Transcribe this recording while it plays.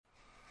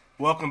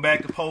Welcome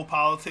back to Pole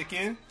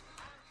Politicking.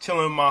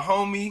 Chilling with my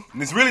homie.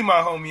 And it's really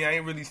my homie. I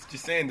ain't really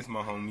just saying this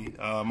my homie.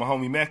 My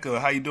homie Mecca.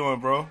 How you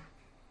doing, bro?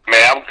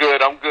 Man, I'm good,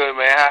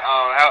 man.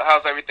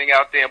 How's everything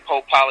out there in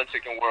pole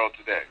politicking world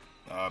today?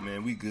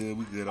 Man, we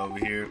good over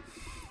here.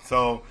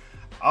 So,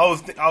 I was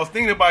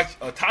thinking about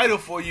a title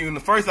for you, and the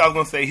first I was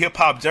gonna say hip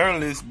hop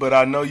journalist, but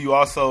I know you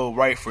also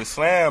write for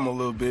Slam a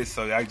little bit,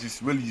 so I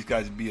just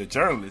got to be a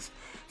journalist.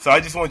 So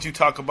I just want you to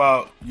talk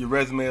about your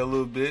resume a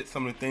little bit,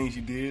 some of the things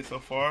you did so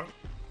far.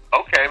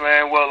 Okay,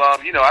 man. Well,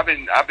 I've been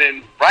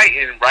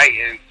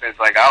writing since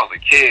like I was a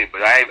kid,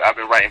 but I've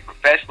been writing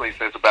professionally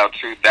since about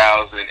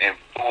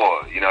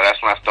 2004.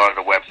 That's when I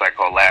started a website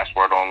called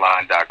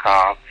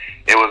LastWordOnline.com.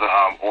 It was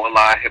an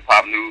online hip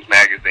hop news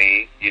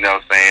magazine. You know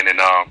what I'm saying?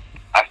 And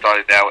I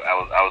started that.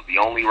 I was the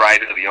only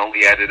writer, the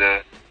only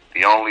editor,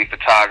 the only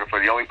photographer,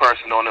 the only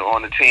person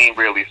on the team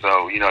really.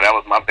 So that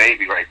was my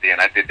baby right there,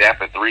 and I did that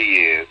for 3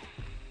 years.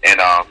 And,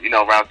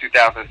 around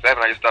 2007,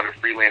 I just started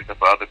freelancing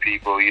for other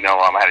people.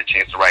 I had a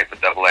chance to write for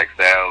Double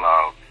XL.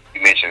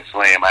 You mentioned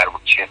Slam. I had a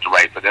chance to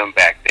write for them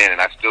back then,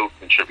 and I still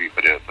contribute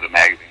for the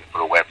magazine, for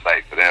the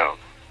website for them.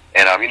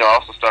 And, I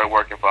also started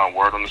working for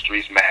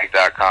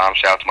WordOnTheStreetsMag.com.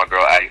 Shout out to my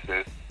girl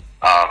Isis.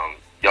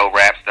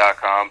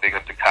 YoRaps.com. Big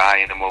up to Kai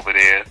and them over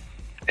there.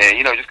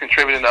 And, just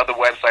contributing to other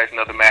websites and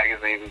other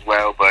magazines as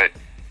well. But,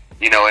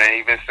 and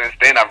even since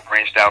then, I've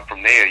branched out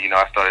from there.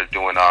 I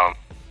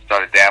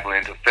started dabbling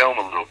into film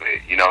a little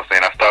bit.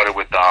 I started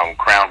with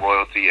Crown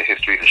Royalty, A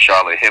History of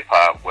Charlotte Hip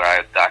Hop, where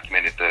I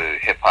documented the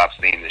hip hop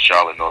scene in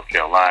Charlotte, North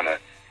Carolina.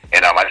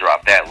 And I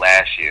dropped that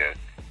last year.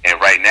 And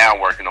right now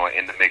I'm working on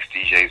In the Mix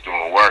DJs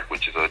Doing Work,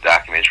 which is a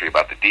documentary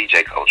about the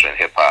DJ culture in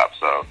hip hop.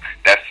 So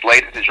that's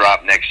slated to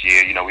drop next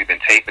year. We've been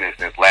taping it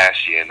since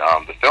last year, and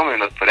the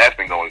filming for that's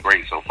been going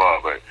great so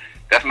far. But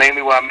that's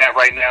mainly where I'm at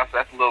right now, so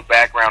that's a little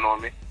background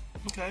on me.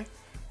 Okay.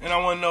 And I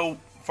want to know,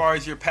 as far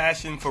as your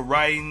passion for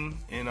writing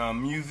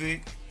and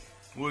music,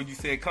 where would you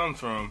say it comes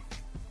from?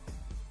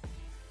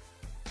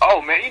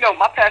 Oh, man,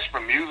 my passion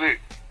for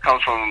music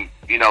comes from,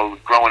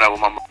 growing up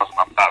with my mom and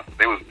my pops.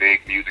 They was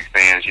big music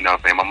fans, what I'm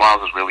saying? My mom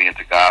was really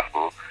into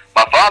gospel.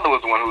 My father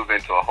was the one who was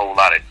into a whole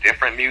lot of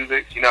different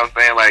music, what I'm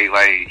saying?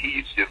 Like he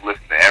used to just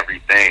listen to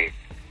everything,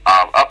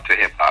 up to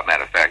hip-hop,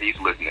 matter of fact. He used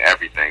to listen to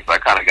everything. So I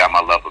kind of got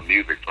my love of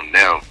music from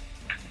them.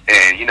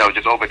 And,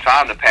 just over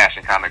time, the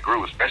passion kind of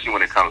grew, especially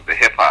when it comes to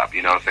hip-hop,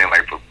 what I'm saying?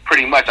 Like,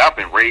 pretty much, I've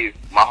been raised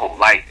my whole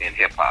life in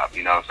hip-hop,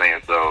 what I'm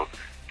saying? So,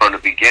 from the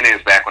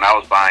beginnings, back when I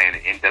was buying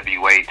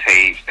NWA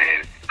tapes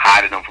and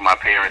hiding them from my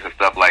parents and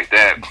stuff like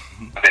that,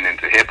 I've been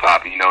into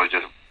hip-hop,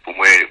 just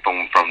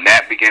from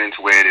that beginning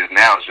to where it is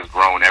now, it's just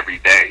growing every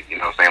day,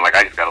 what I'm saying? Like,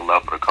 I just got a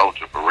love for the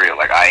culture, for real.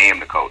 Like, I am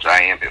the culture.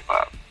 I am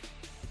hip-hop.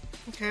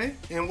 Okay.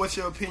 And what's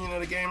your opinion of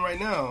the game right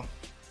now?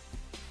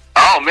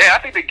 Oh man, I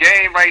think the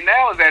game right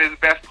now is at its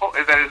best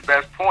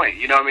point.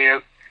 You know what I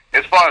mean?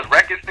 As far as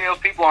record sales,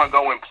 people aren't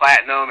going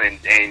platinum and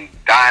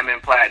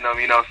diamond platinum,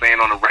 what I'm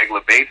saying, on a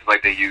regular basis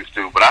like they used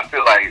to. But I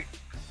feel like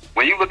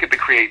when you look at the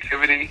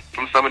creativity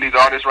from some of these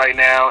artists right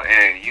now,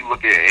 and you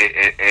look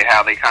at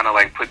how they kind of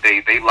like put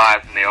their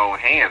lives in their own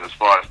hands as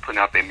far as putting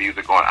out their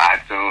music on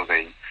iTunes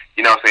and,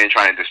 what I'm saying,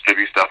 trying to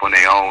distribute stuff on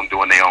their own,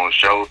 doing their own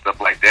shows, stuff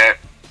like that.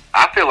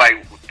 I feel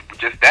like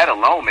just that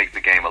alone makes the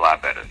game a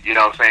lot better. You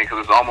know what I'm saying? Because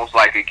it's almost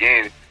like,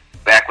 again,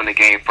 back when the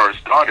game first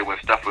started, when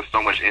stuff was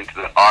so much into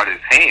the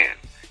artist's hands.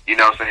 You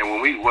know what I'm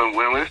saying?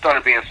 When it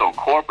started being so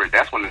corporate,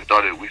 that's when we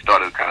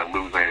started kind of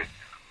losing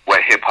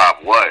what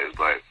hip-hop was.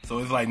 But so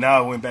it's like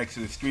now it went back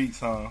to the streets,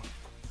 huh?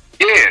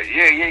 Yeah.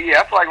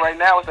 I feel like right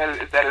now it's at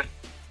its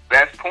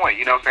best point.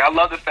 You know what I'm saying? I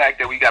love the fact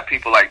that we got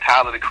people like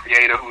Tyler, the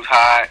Creator, who's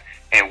hot,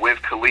 and Wiz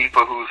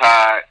Khalifa, who's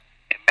hot,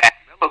 and Mac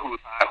Miller, who's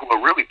hot, who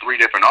are really three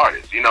different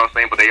artists. You know what I'm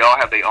saying? But they all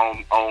have their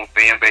own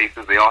fan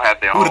bases. They all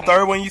have their own. Who the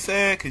third one you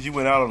said? Because you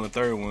went out on the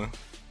third one.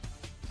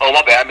 Oh,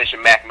 my bad. I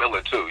mentioned Mac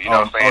Miller, too. You know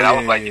what I'm saying? I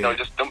was like,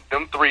 just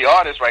them three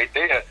artists right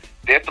there.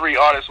 They're three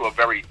artists who are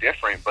very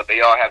different, but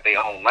they all have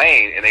their own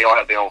lane, and they all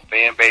have their own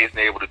fan base, and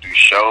they're able to do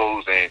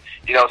shows, and,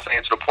 you know what I'm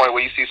saying, to the point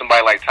where you see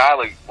somebody like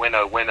Tyler win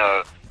a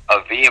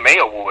VMA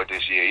award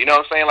this year. You know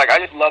what I'm saying? Like, I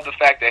just love the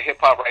fact that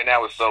hip-hop right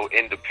now is so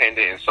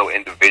independent and so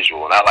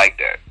individual, and I like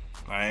that.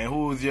 All right, and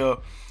who was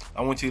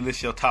I want you to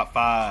list your top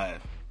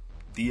 5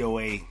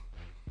 DOA.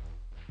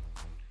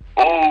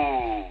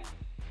 Ooh,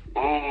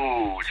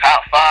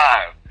 top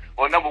 5.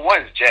 Well, number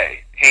 1 is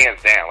Jay,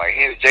 hands down. Like,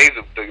 Jay's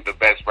the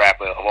best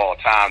rapper of all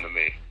time to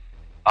me.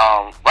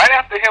 Right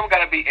after him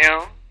got to be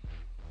M.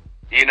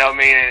 You know what I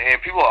mean?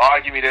 And people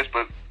argue me this,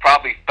 but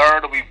probably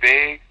third will be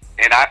Big.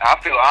 And I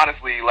feel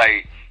honestly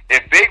like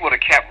if Big would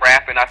have kept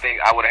rapping, I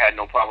think I would have had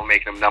no problem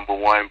making him number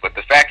 1. But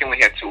the fact he only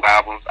had 2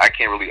 albums, I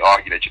can't really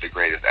argue that you're the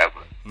greatest ever.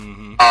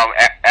 Mm-hmm.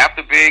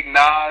 After Big,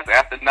 Nas.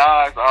 After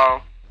Nas,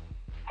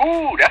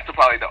 that's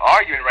probably the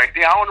argument right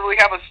there. I don't really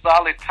have a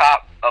solid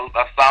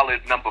a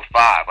solid number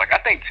 5. Like, I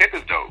think Tip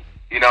is dope.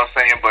 You know what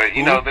I'm saying? But,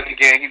 you know, then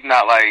again, he's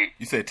not like...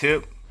 You said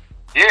Tip?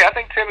 Yeah, I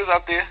think Tip is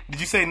up there. Did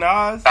you say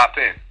Nas? Top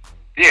 10.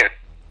 Yeah.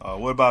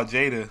 What about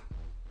Jada?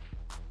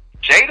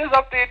 Jada's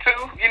up there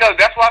too. You know,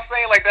 that's why I'm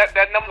saying like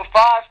that number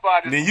 5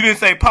 spot. Then you didn't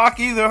say Pac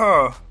either,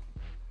 huh?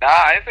 Nah,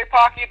 I didn't say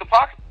Pac either.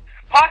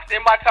 Pac's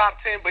in my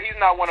top 10, but he's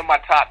not one of my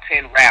top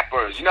 10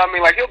 rappers. You know what I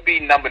mean? Like, he'll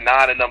be number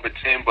 9 or number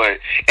 10,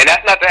 and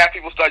that's not to have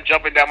people start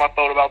jumping down my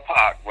throat about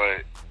Pac,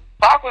 but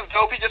Pac was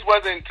dope. He just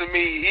wasn't, to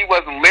me, he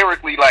wasn't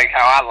lyrically like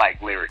how I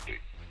like lyrically.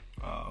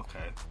 Oh,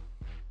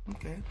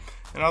 okay.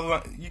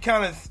 And you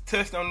kind of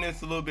touched on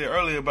this a little bit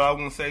earlier, but I was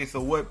going to say, so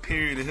what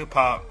period of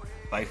hip-hop,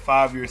 like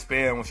 5-year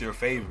span, was your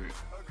favorite?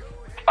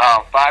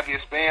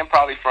 5-year span,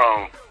 probably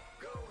from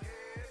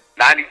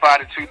 95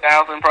 to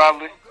 2000,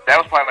 probably. That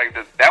was probably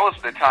like that was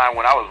the time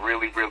when I was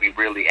really, really,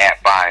 really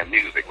at buying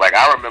music. Like,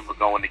 I remember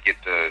going to get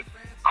the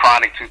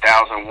Chronic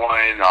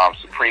 2001,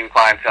 Supreme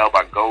Clientele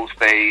by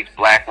Ghostface,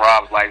 Black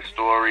Rob's Life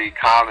Story,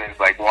 Commons,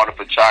 like Water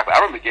for Chocolate. I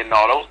remember getting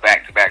all those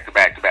back to back to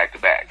back to back to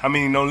back. How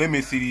many No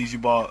Limit CDs you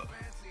bought?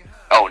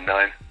 Oh,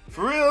 none.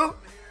 For real?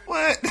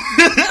 What?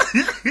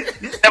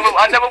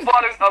 I never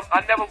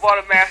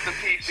bought a Master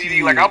P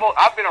CD. Like,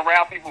 I've been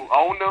around people who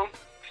own them,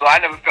 so I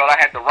never felt I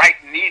had the right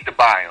need to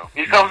buy them.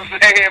 You know what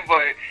I'm saying?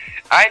 But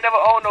I ain't never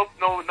owned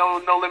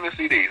no Limit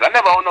CDs. I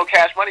never owned no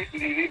Cash Money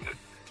CDs either.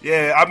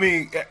 Yeah, I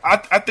mean,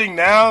 I think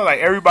now,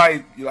 like,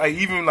 everybody, like,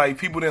 even, like,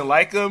 people didn't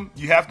like him,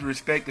 you have to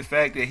respect the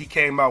fact that he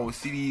came out with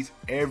CDs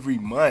every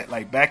month,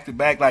 like, back to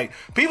back. Like,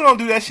 people don't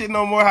do that shit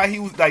no more. How he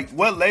was, like,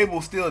 what label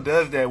still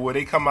does that where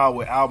they come out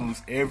with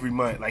albums every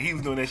month? Like, he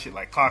was doing that shit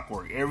like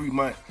clockwork. Every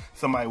month,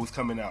 somebody was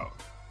coming out.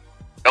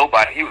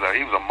 Nobody. He was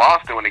a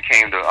monster when it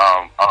came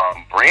to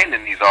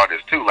branding these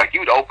artists too. Like,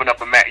 you'd open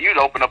up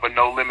a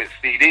No Limit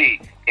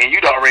CD, and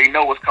you'd already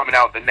know what's coming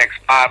out the next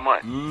 5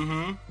 months.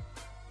 Mm-hmm.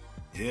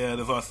 Yeah,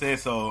 that's what I said.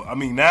 So, I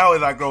mean, now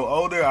as I grow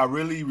older, I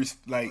really,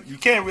 like, you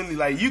can't really,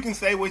 like, you can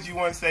say what you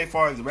want to say as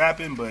far as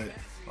rapping, but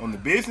on the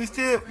business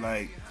tip,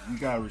 like, you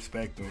got to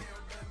respect them.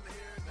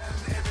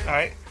 All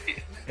right.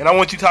 And I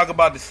want you to talk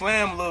about the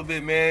Slam a little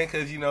bit, man,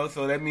 because, you know,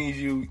 so that means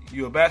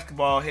you're a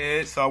basketball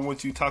head, so I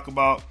want you to talk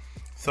about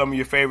some of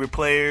your favorite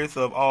players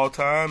of all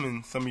time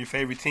and some of your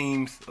favorite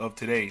teams of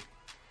today.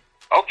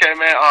 Okay,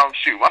 man.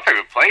 My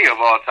favorite player of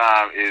all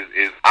time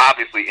is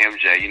obviously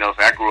MJ. You know,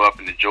 so I grew up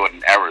in the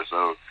Jordan era,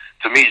 so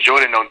to me,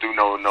 Jordan don't do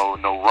no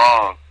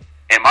wrong.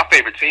 And my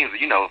favorite teams,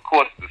 you know, of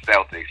course, the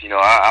Celtics. You know,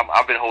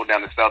 I've been holding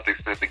down the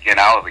Celtics since, again,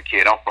 I was a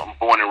kid. I'm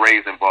born and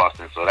raised in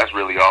Boston, so that's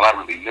really all I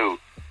really knew.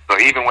 So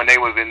even when they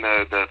was in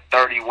the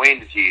 30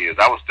 wins years,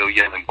 I was still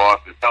yelling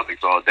Boston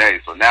Celtics all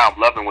day. So now I'm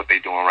loving what they're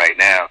doing right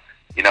now.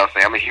 You know what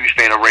I'm saying? I'm a huge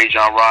fan of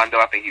Rajon Rondo.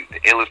 I think he's the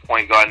illest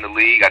point guard in the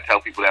league. I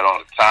tell people that all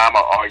the time.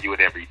 I argue it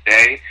every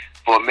day.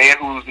 For a man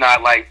who's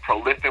not, like,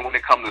 prolific when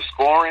it comes to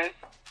scoring,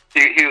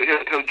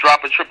 he'll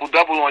drop a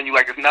triple-double on you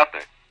like it's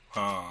nothing.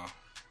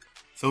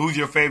 So who's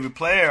your favorite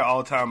player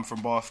all time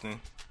from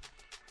Boston?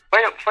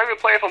 Favorite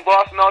player from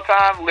Boston all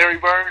time? Larry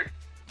Bird.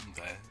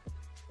 Okay.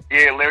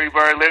 Yeah, Larry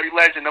Bird, Larry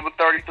Legend, number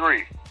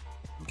 33.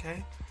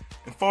 Okay.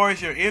 As far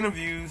as your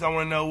interviews, I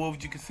want to know, what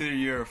would you consider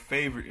your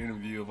favorite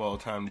interview of all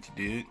time that you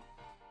did?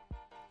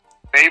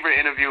 Favorite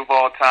interview of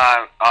all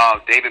time,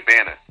 David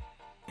Banner.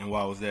 And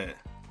why was that?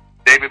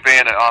 David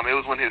Banner. It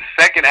was when his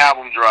second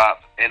album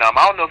dropped, and I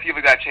don't know if you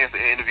ever got a chance to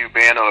interview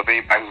Banner, or if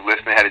anybody who's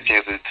listening had a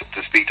chance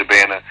to speak to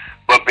Banner.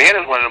 But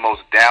Banner's one of the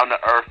most down to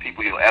earth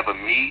people you'll ever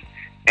meet,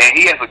 and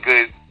he has a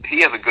good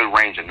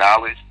range of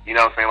knowledge. You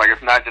know what I'm saying? Like,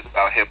 it's not just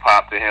about hip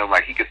hop to him.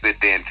 Like, he could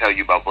sit there and tell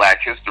you about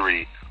Black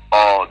history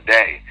all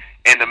day.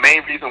 And the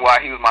main reason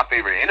why he was my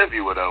favorite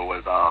interviewer, though,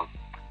 was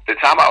the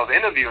time I was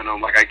interviewing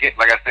him. Like I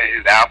said,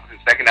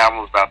 his second album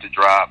was about to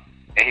drop,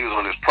 and he was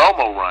on his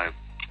promo run.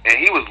 And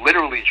he was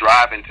literally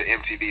driving to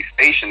MTV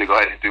Station to go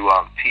ahead and do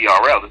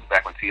TRL. This is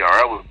back when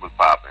TRL was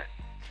popping.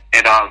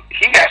 And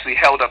he actually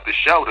held up the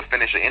show to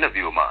finish an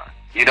interview of mine.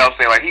 You know what I'm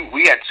saying? Like,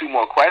 we had 2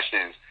 more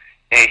questions,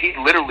 and he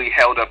literally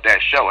held up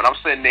that show. And I'm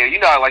sitting there, you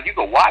know, like, you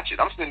can watch it.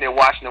 I'm sitting there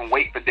watching him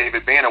wait for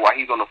David Banner while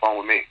he's on the phone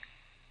with me.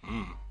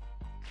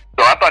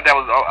 So I thought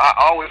I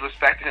always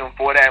respected him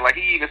for that. Like,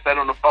 he even said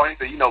on the phone, he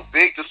said, you know,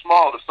 big to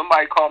small, if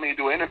somebody called me to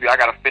do an interview, I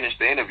got to finish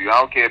the interview.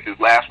 I don't care if his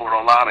last word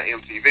online or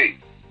MTV.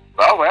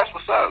 So that's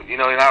what's up, you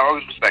know, and I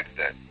always respected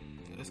that.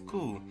 That's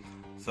cool.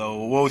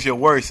 So what was your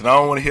worst? And I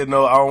don't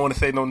want to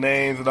say no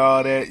names and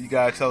all that. You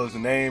gotta tell us the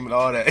name and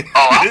all that.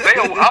 I'll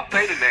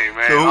say the name,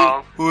 man.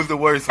 So who was the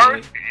worst?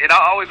 First, and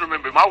I always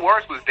remember, my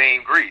worst was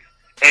Dame Grease.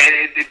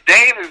 And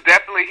Dame is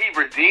definitely, he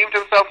redeemed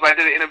himself. So I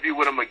did an interview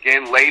with him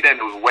again later, and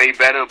it was way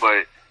better.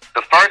 But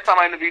the first time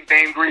I interviewed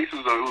Dame Grease,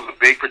 who's a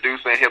big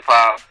producer in hip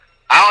hop,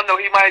 I don't know,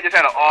 he might have just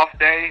had an off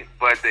day,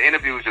 but the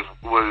interview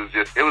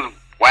was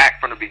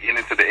whack from the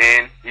beginning to the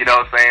end, you know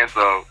what I'm saying?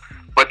 So,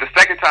 but the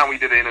second time we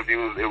did the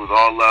interview, it was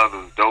all love, it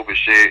was dope as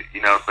shit,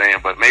 you know what I'm saying?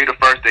 But maybe the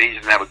first day, he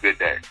just didn't have a good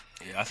day.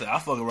 Yeah, I said, I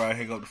fuck around and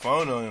hang up the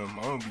phone on him.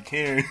 I don't be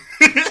caring.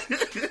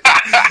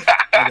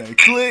 I gotta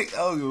click. I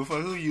don't give a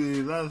fuck who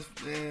you is.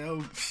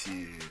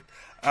 Shit.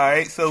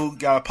 Alright, so we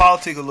gotta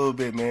politic a little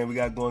bit, man. We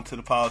gotta go into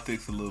the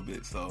politics a little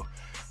bit. So,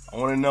 I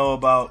want to know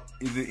about,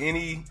 is there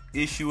any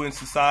issue in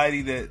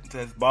society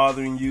that's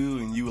bothering you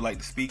and you would like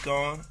to speak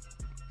on?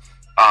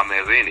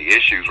 Man, there's any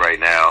issues right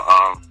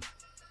now.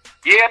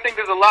 Yeah, I think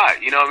there's a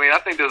lot. You know what I mean? I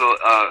think there's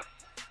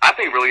I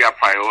think really our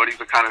priorities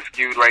are kind of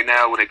skewed right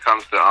now when it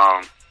comes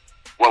to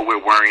what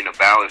we're worrying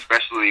about,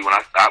 especially when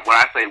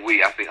I say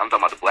we, I'm talking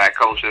about the black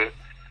culture.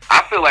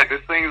 I feel like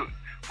this thing,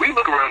 we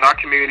look around our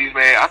communities,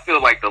 man, I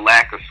feel like the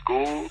lack of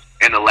schools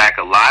and the lack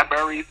of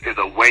libraries is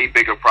a way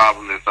bigger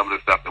problem than some of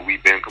the stuff that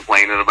we've been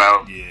complaining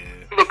about. Yeah.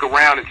 You look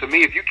around, and to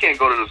me, if you can't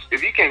go to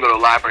the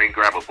library and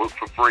grab a book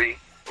for free,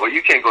 or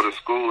you can't go to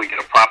school and get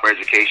a proper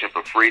education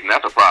for free, then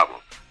that's a problem.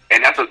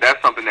 And that's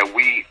something that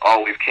we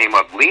always came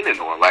up leaning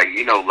on, like,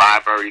 you know,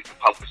 libraries and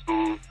public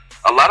schools.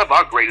 A lot of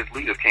our greatest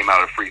leaders came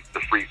out of the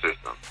free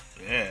system.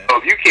 Yeah.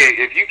 So if you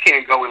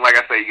can't go and, like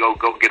I say, go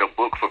get a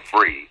book for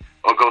free,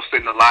 or go sit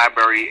in the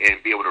library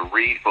and be able to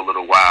read for a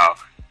little while,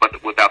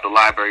 but without the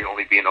library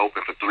only being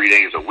open for 3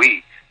 days a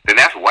week, then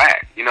that's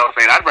whack. You know what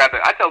I'm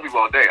saying? I tell people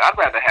all day, I'd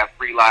rather have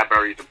free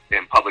libraries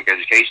and public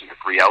education than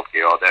free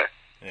healthcare all day.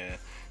 Yeah.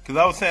 Because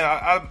I was saying,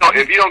 so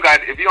if you don't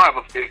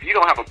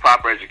have a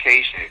proper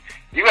education,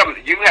 you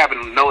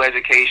having no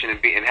education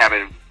and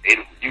having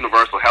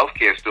universal health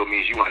care still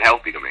means you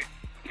unhealthy to me.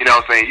 You know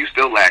what I'm saying? You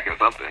still lacking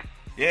something.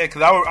 Yeah,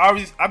 because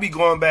I be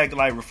going back,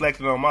 like,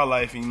 reflecting on my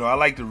life, and, you know, I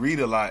like to read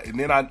a lot. And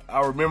then I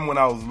remember when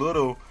I was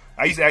little,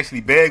 I used to actually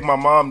beg my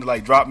mom to,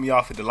 like, drop me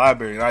off at the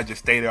library, and I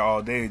just stay there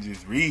all day and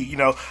just read. You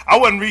know, I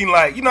wasn't reading,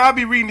 like, you know, I'd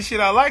be reading the shit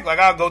I like. Like,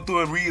 I'll go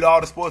through and read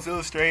all the Sports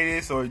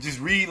Illustrated or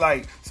just read,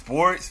 like,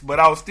 sports. But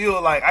I was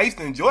still, like, I used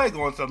to enjoy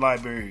going to the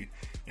library.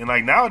 And,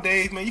 like,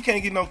 nowadays, man, you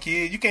can't get no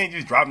kid. You can't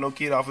just drop no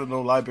kid off at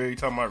no library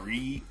talking about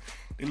read.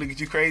 They look at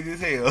you crazy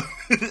as hell.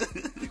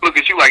 Look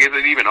at you like, is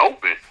it even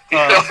open? You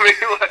know what I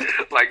mean?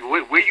 Like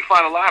where you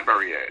find a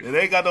library at? They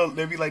ain't got no.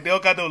 They be like, they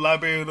don't got no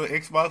library on no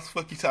Xbox.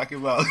 Fuck you talking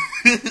about?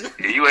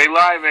 You ain't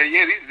lying, man.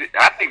 Yeah,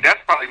 I think that's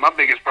probably my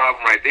biggest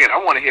problem right there. And I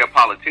want to hear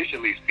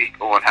politicians speak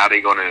on how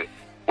they're going to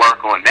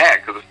work on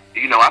that, because,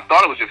 you know, I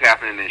thought it was just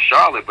happening in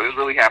Charlotte, but it's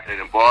really happening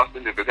in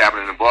Boston. If it's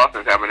happening in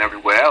Boston, it's happening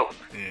everywhere else.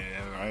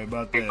 Yeah, right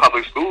about that.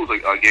 Public schools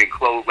are getting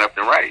closed left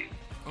and right.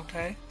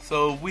 Okay,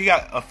 so we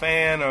got a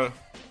fan or.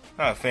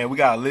 Not a fan. We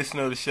got a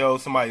listener to the show.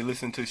 Somebody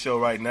listening to the show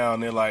right now,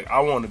 and they're like, I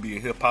want to be a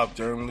hip-hop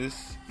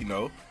journalist, you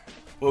know.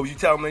 What would you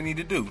tell them they need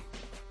to do? Give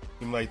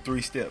them, like,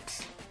 3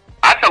 steps.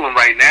 I tell them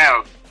right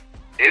now,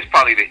 it's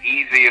probably the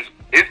easiest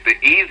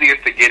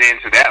to get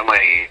into that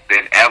lane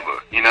than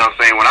ever. You know what I'm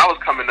saying? When I was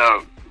coming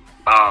up,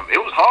 it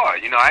was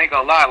hard. You know, I ain't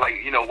gonna lie.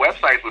 Like, you know,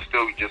 websites were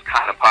still just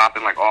kind of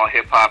popping, like All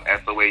Hip Hop,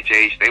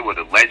 SOHH. They were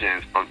the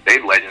legends. They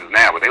legends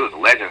now, but they was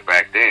legends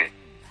back then.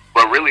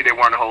 But really, there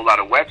weren't a whole lot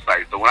of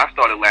websites. So when I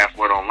started Last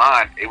Word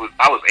Online,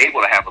 I was able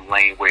to have a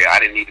lane where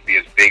I didn't need to be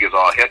as big as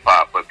All Hip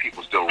Hop, but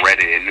people still read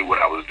it and knew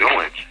what I was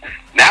doing.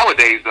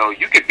 Nowadays, though,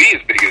 you could be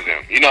as big as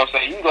them. You know what I'm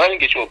saying? You can go ahead and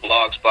get you a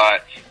blog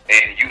spot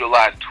and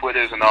utilize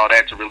Twitters and all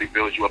that to really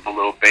build you up a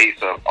little base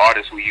of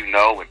artists who you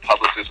know and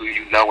publicists who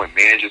you know and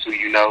managers who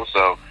you know.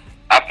 So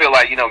I feel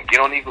like, you know, get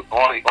on these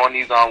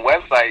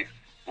websites,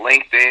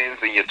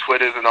 LinkedIn's and your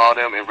Twitters and all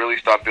them, and really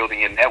start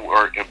building your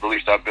network and really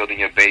start building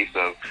your base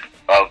of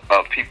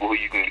people who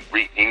you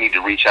need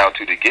to reach out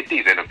to get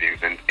these interviews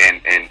and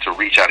to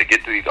reach out to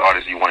get to these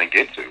artists you want to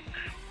get to.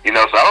 You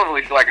know, so I don't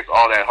really feel like it's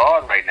all that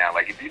hard right now.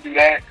 Like, if you do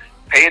that,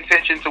 pay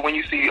attention to when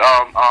you see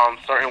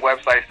certain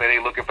websites that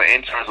they're looking for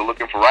interns or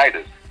looking for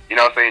writers. You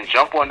know what I'm saying?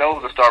 Jump on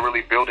those and start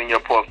really building your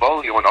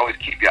portfolio, and always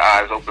keep your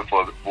eyes open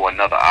for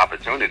another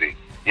opportunity.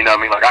 You know what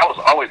I mean? Like, I was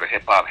always a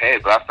hip-hop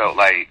head, but I felt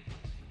like,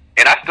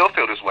 and I still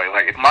feel this way,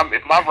 like, if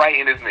my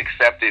writing isn't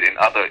accepted in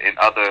other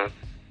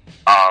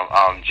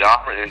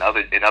genre in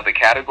other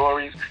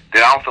categories,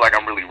 then I don't feel like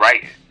I'm really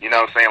writing. You know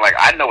what I'm saying? Like,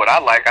 I know what I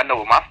like, I know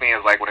what my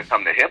fans like when it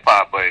comes to hip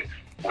hop, but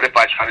what if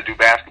I try to do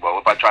basketball?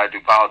 What if I try to do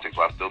politics?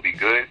 Will I still be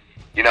good?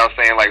 You know what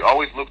I'm saying? Like,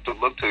 always look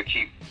to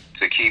keep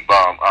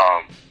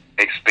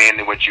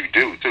expanding what you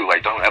do too.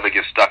 Like, don't ever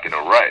get stuck in a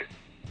rut.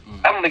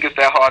 I don't think it's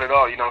that hard at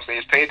all. You know what I'm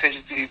saying? Just pay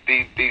attention to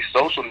these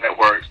social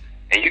networks,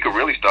 and you can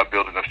really start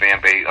building a fan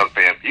base.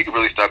 You can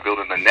really start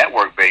building a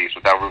network base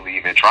without really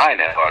even trying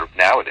that hard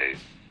nowadays.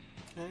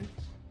 Okay.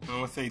 I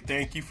want to say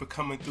thank you for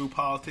coming through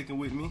politicking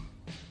with me.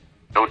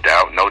 No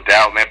doubt,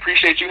 man.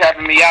 Appreciate you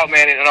having me out,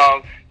 man. And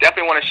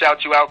definitely want to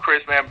shout you out,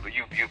 Chris, man.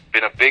 You've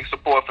been a big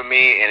support for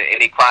me and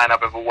any client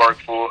I've ever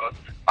worked for.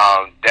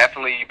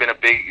 Definitely, you've been a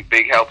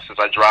big help since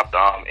I dropped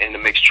In the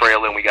Mix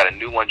trailer, and we got a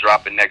new one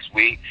dropping next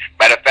week.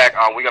 Matter of fact,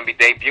 we're gonna be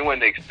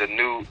debuting the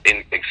new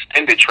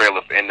extended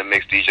trailer for In the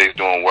Mix DJs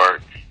Doing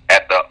Work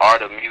at the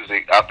Art of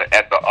Music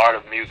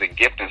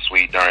Gifting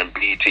Suite during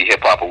BET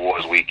Hip Hop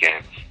Awards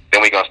weekend.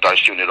 Then we're going to start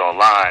shooting it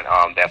online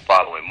that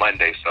following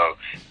Monday. So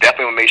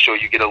definitely make sure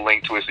you get a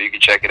link to it so you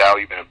can check it out.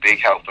 You've been a big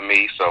help for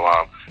me. So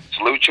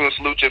salute you and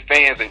salute your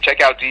fans. And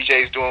check out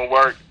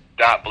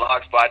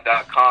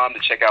djsdoingwork.blogspot.com to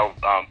check out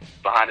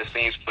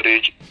behind-the-scenes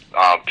footage,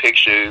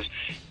 pictures,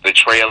 the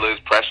trailers,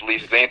 press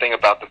releases, anything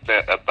about the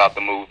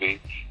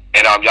movie.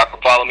 And y'all can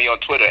follow me on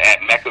Twitter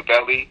at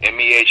Mekaveli,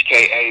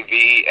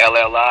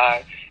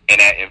 MEHKAVELLI, and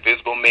at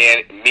Invisible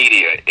Man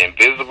Media,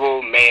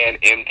 Invisible Man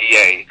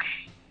MDA.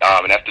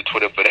 And that's the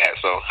Twitter for that.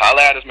 So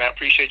holla at us, man.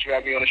 Appreciate you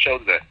having me on the show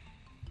today.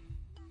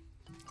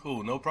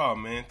 Cool. No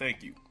problem, man.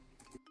 Thank you.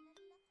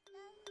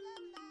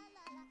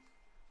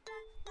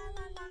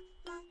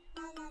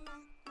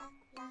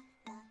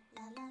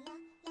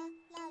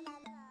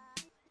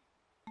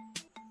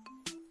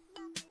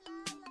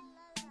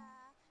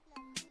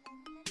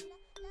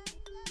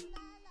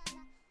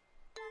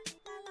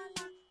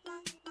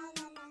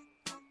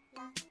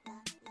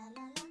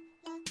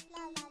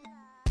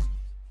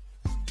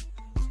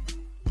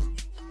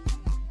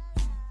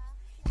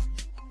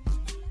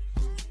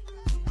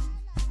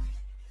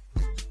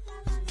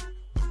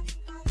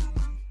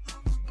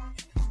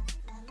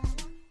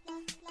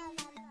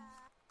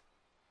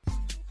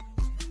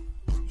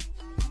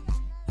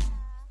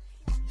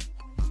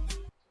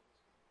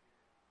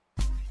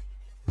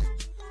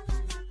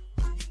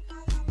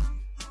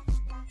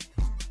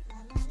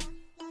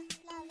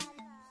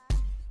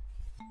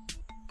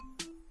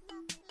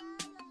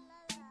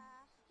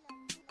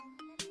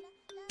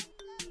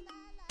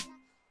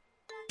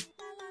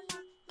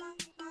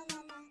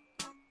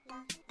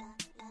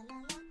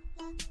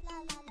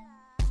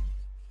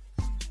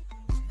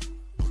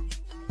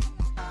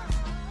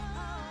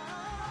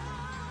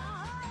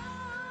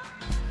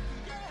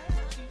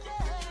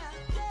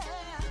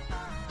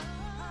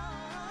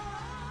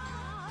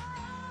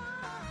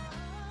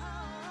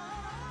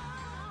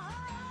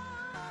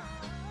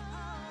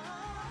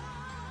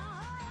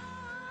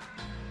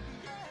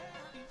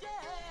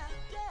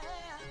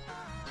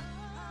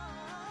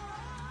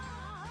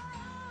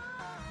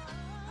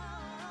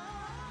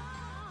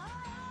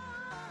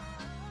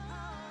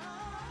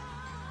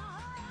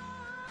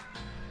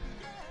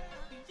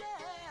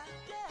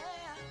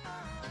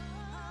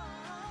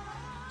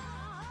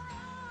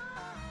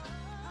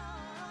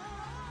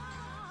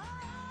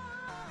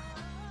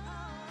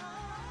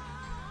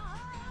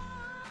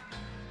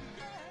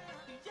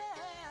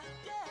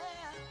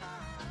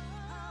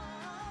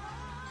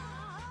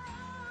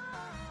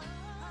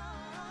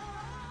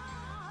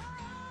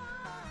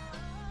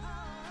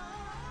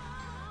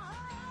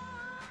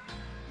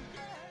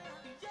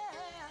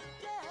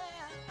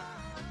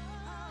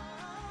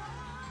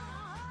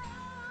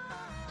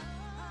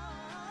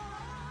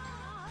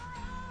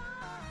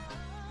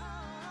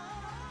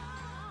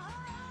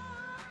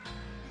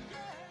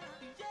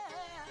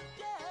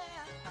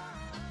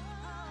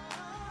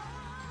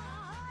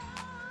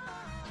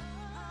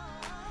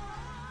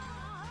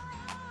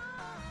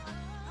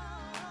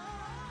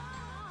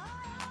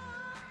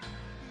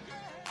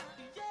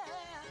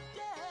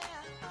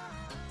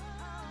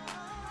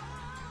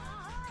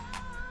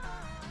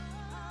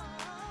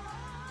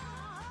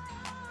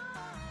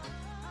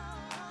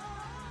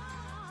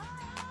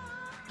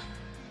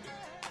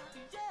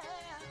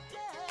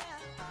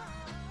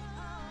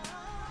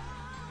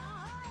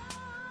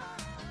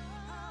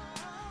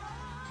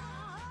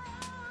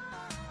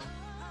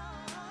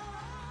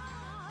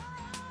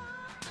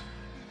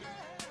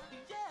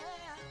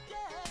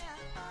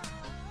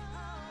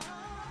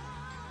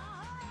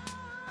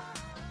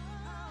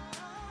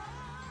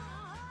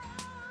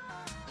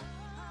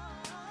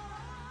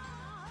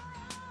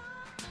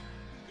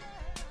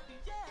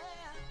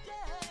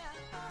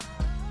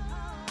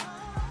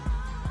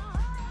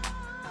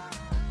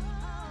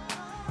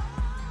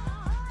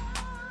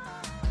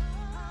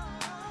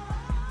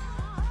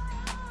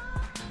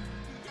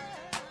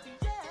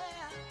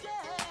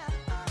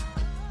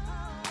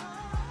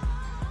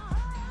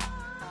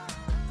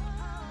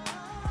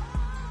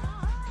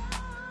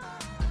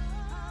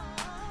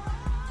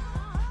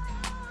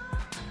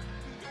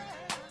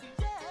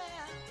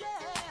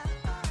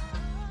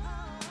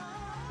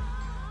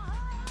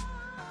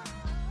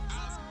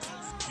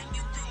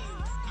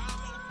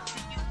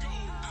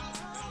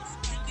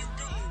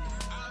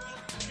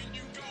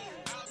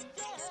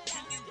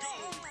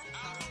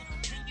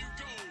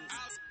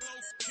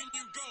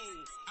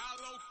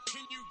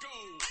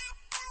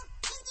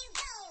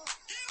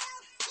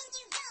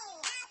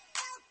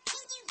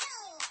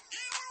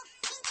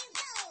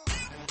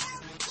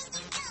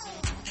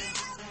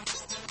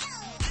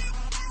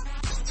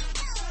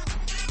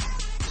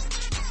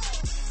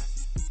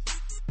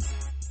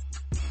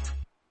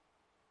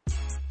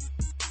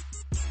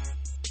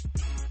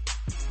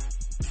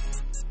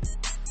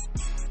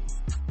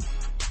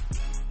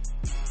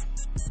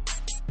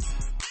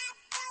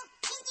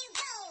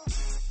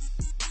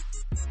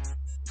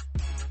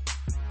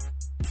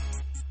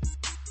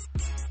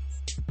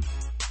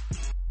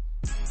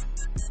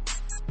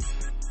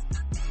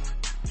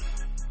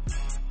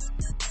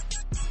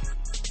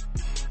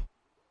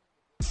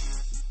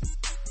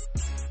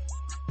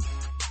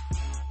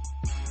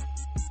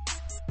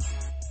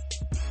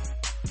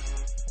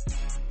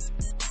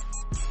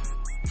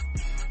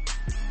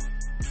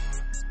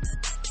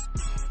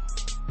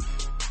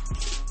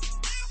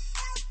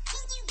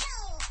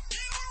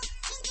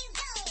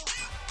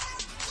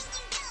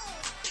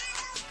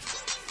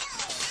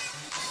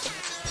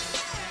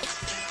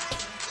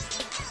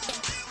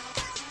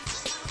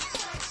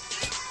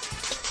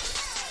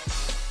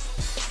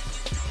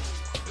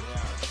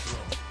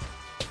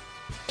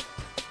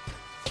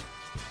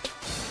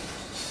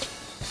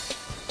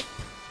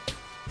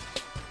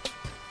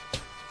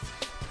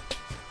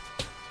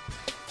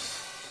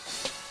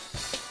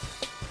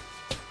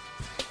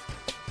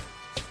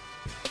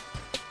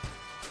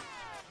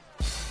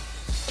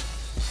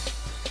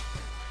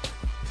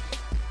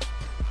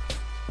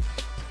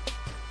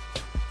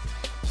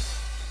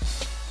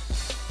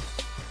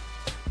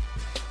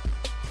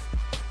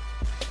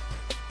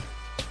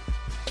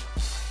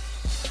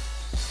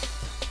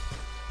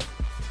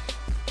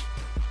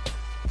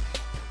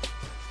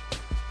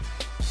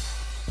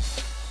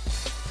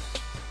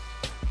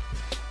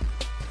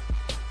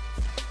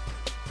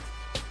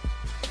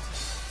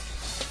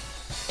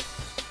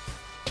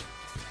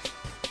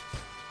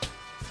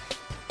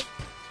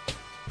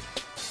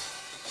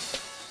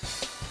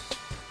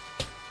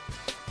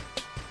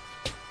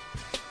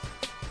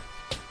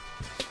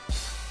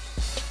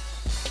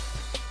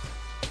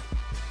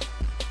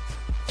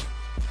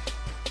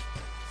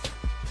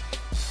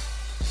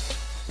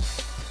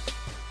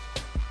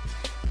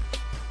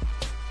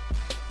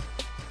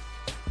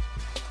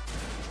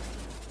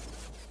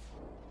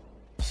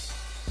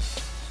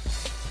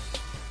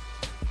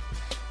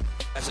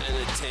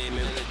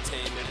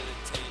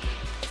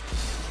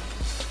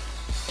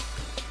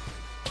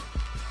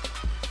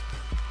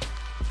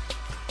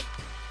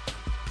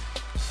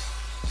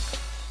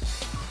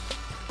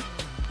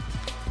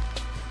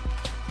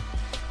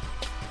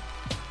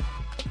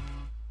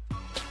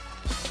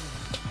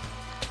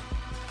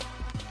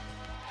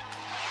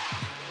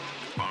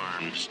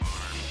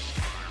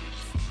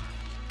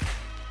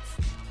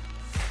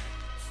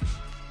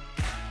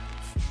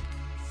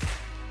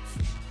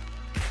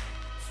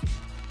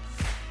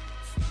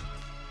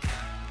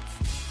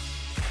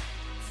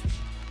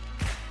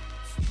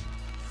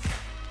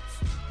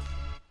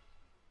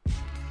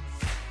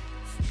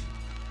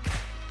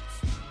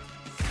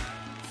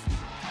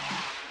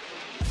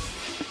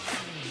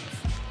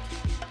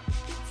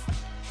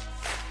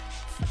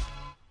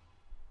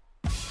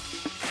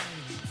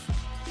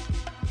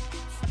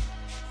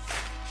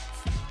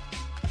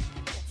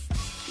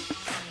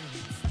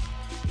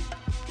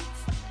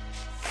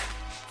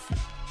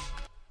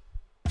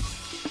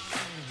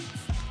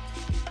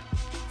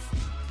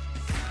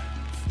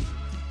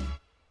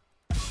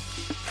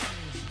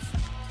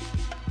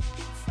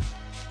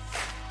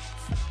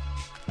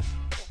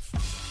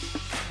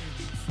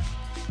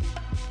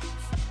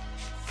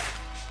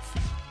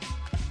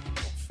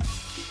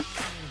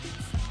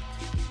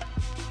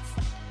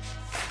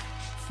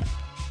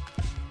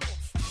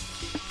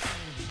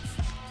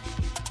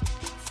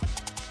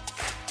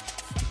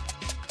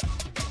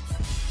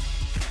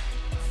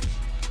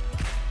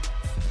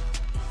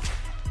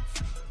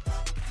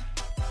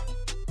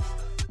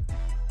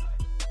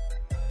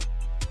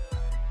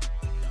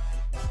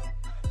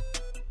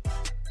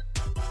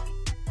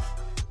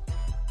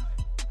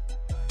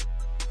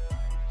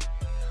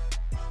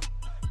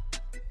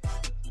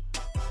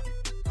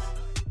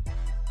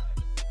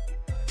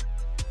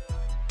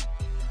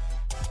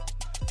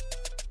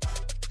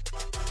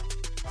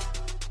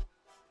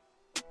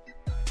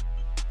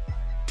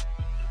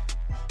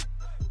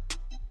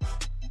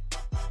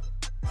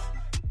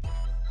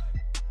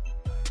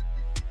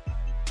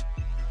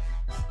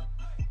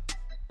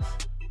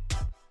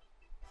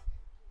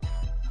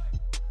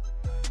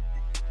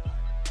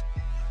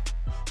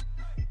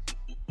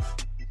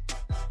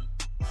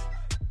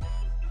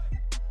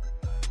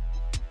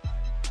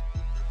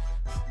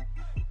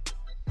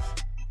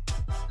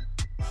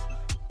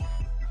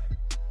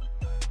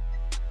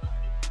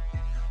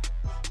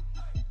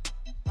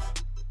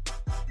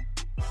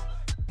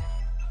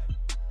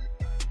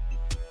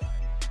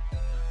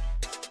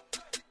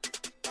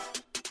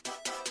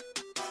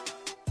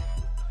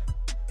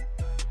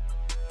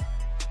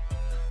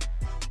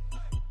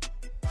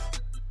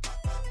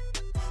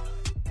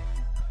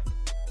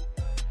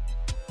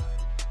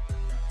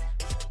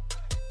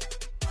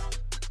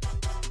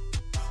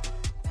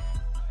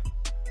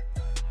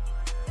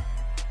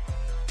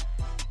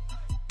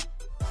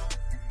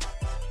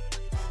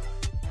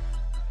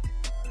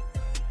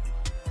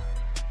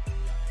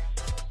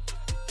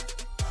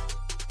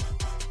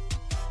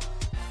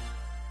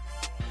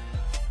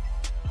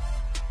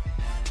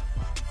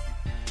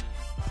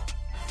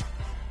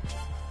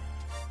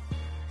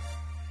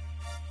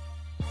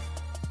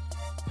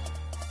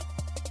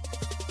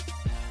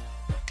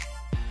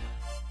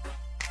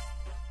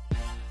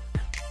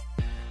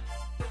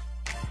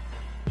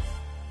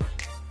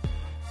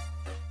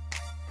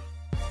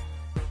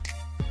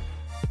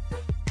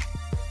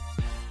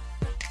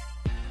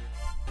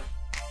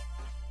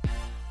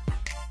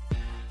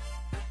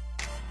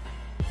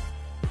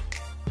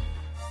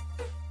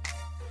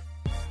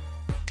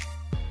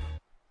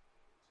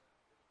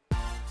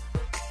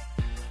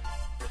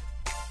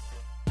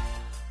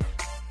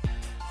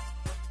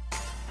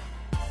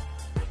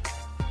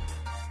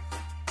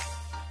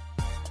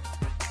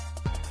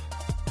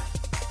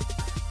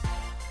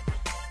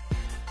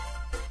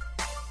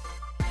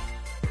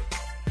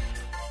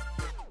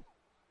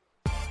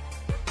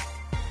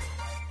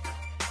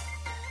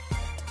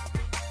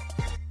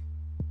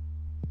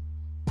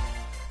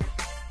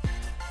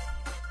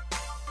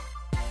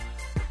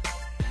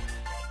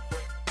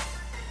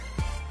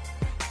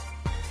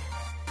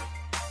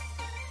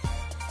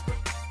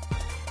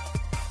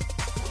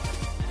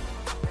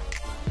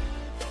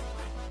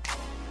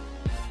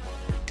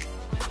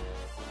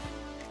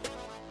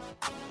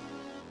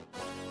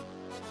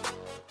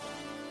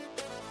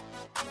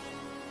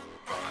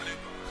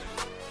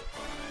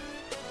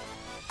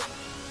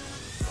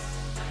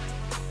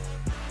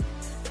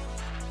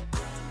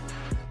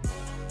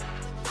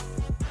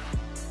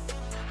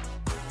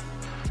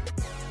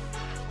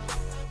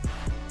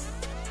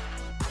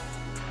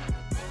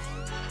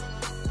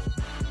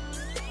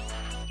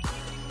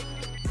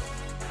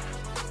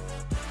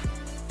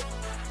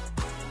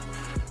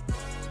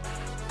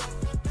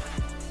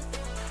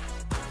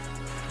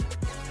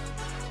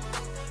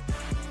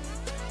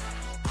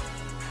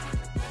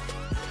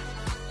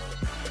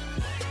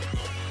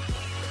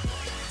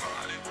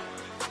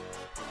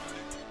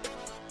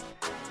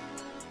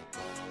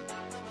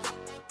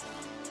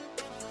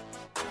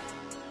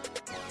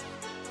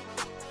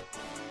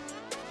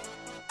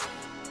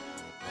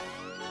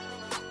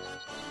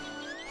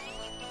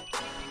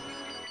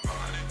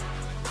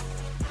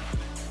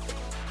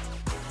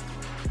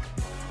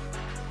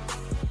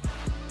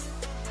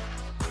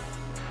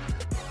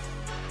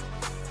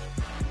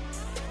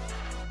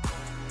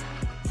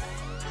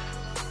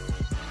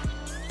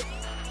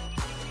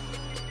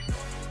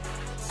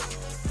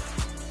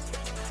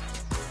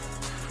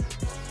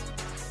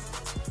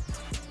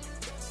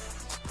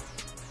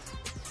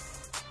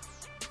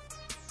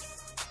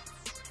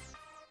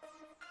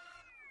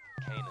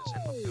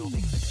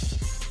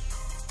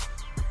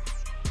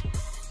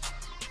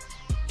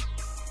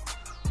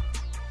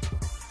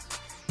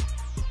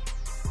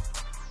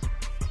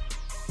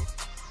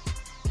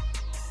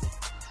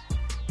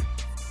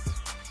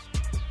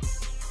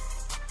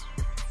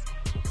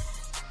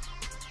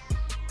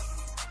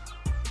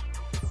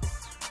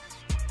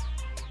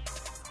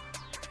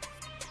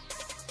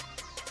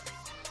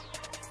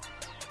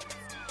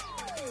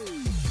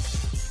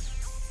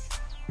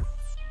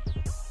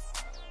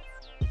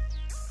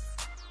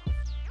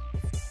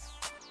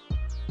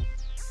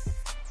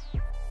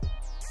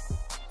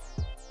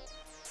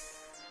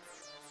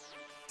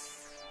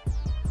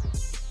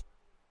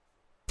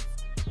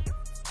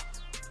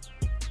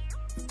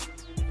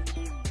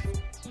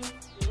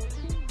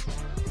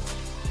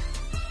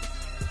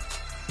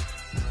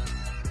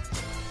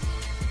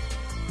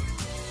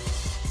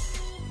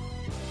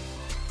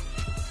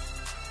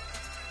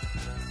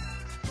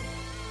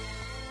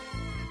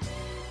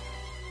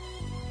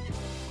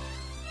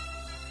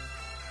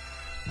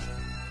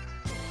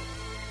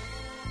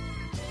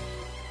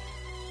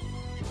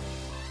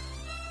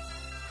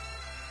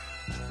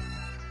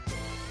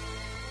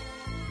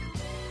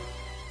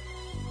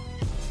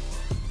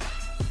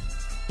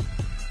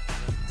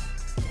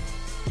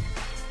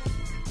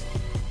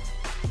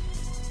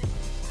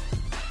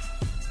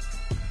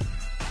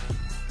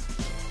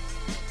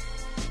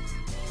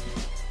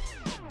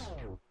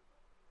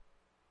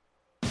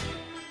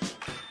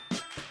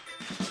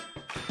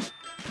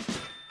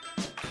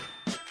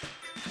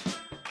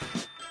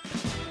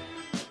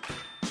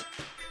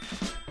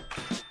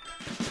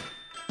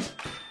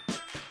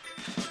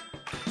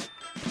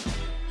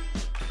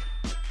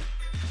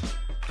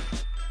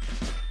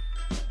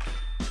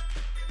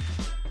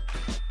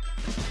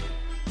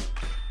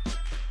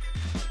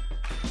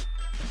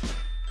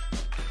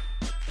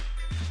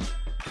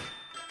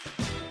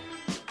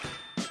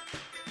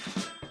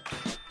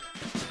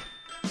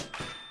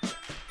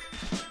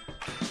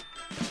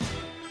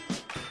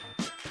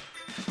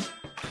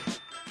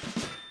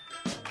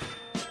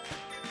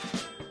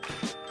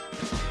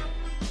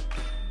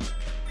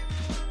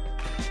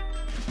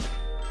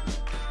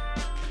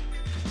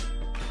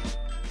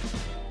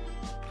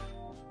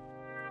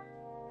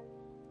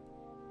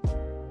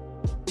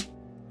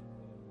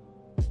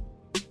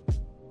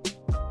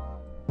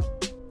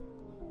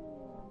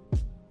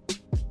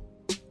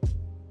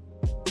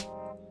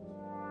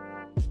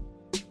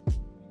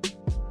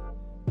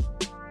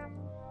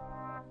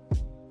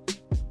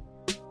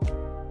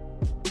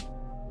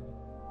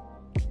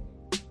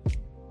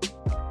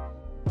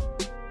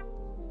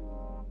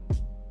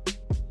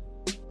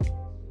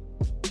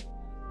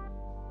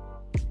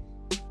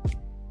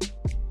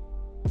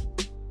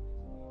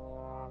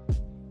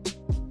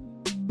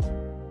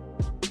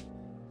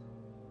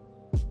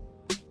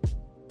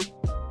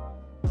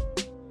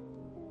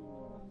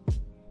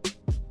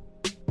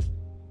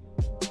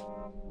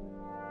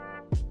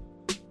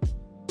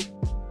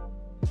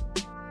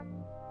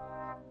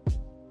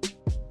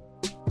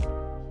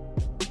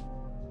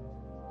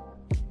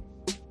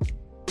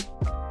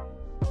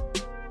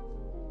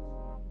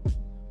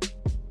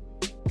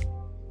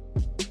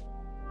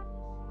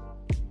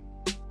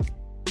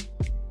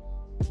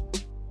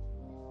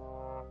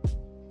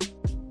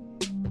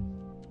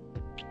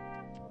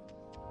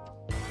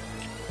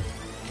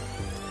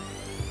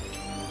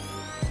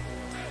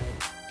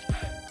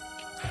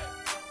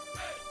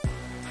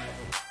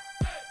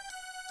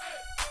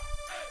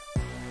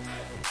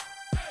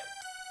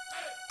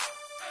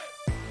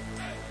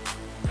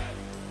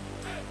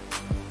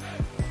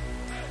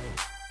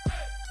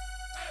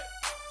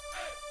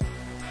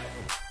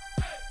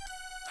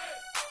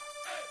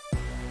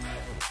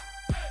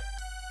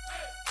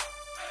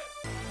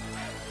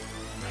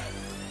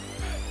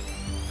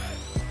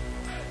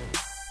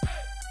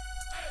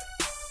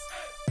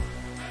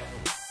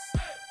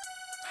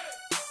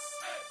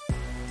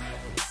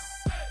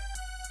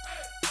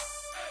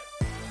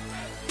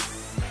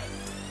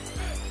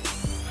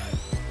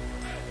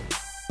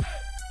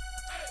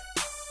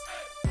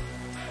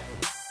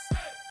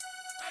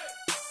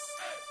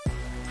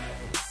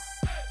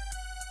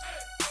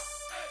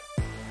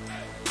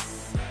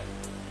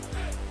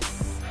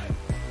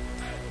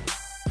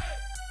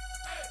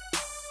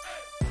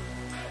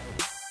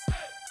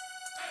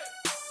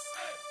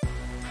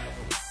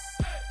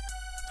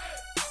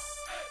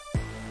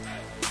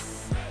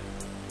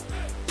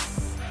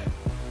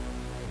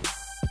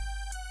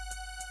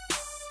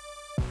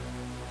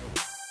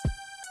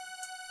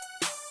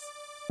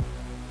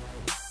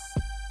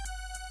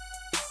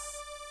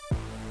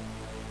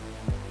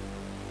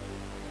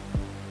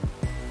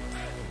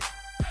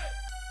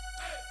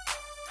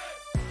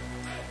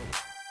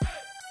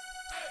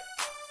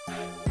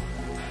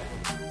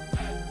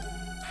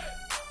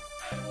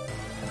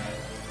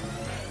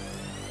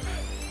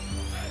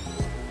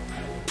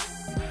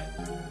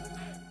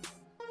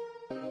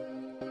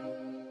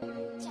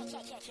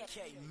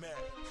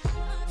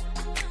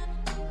 K-Man.